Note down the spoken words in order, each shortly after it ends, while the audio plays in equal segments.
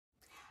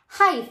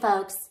Hi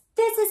folks,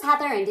 this is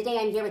Heather and today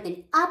I'm here with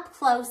an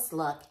up-close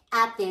look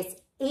at this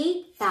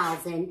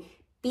 8,000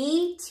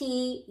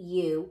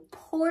 BTU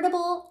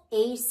portable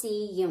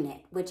AC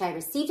unit, which I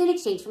received in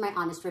exchange for my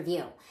honest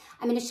review.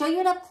 I'm going to show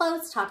you it up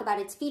close, talk about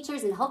its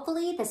features, and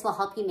hopefully this will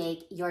help you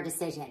make your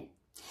decision.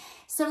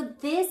 So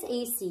this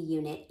AC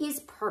unit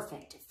is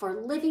perfect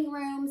for living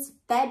rooms,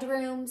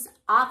 bedrooms,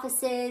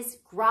 offices,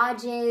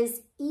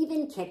 garages,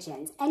 even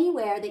kitchens,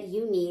 anywhere that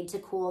you need to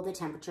cool the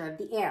temperature of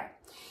the air.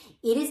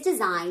 It is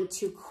designed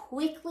to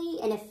quickly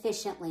and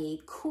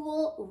efficiently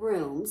cool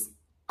rooms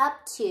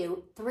up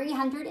to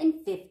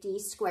 350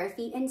 square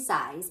feet in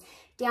size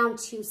down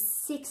to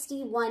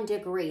 61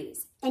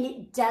 degrees, and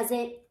it does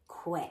it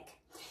quick.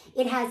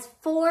 It has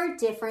 4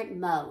 different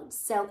modes.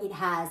 So it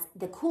has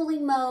the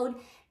cooling mode,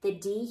 the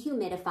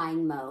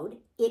dehumidifying mode.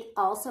 It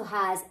also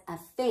has a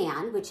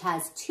fan, which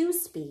has 2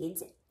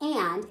 speeds,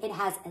 and it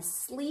has a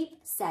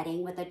sleep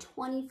setting with a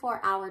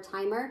 24-hour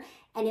timer,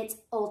 and it's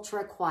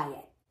ultra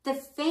quiet. The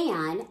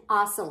fan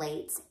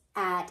oscillates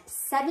at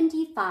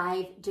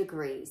 75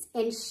 degrees,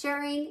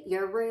 ensuring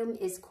your room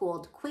is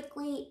cooled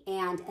quickly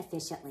and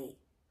efficiently.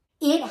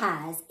 It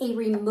has a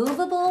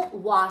removable,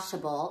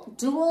 washable,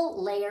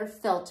 dual layer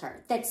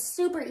filter that's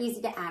super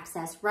easy to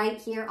access right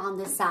here on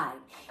the side.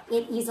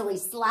 It easily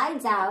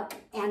slides out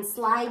and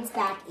slides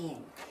back in.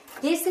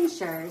 This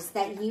ensures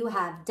that you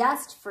have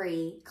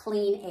dust-free,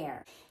 clean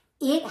air.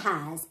 It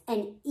has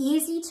an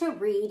easy to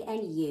read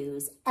and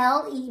use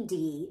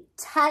LED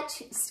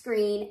touch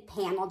screen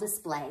panel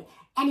display,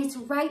 and it's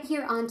right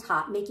here on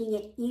top, making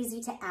it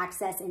easy to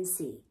access and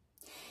see.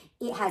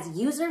 It has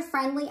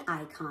user-friendly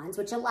icons,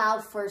 which allow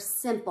for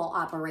simple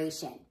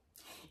operation.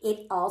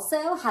 It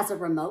also has a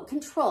remote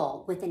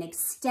control with an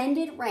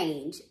extended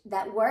range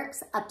that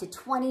works up to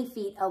 20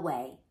 feet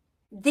away.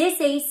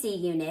 This AC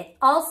unit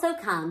also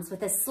comes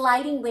with a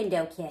sliding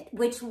window kit,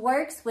 which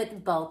works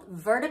with both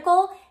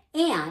vertical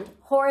and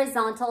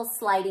horizontal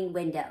sliding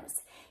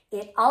windows.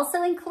 It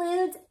also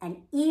includes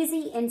an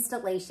easy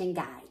installation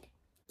guide.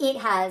 It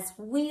has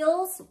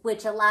wheels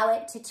which allow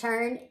it to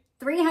turn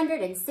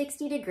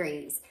 360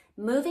 degrees.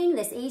 Moving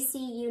this AC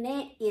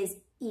unit is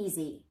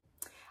easy.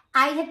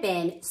 I have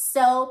been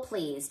so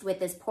pleased with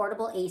this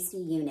portable AC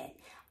unit.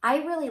 I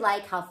really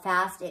like how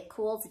fast it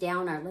cools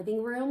down our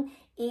living room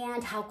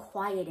and how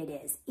quiet it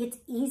is. It's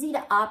easy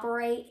to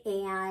operate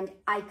and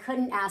I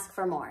couldn't ask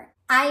for more.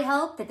 I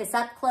hope that this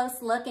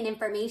up-close look and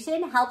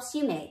information helps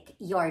you make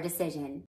your decision.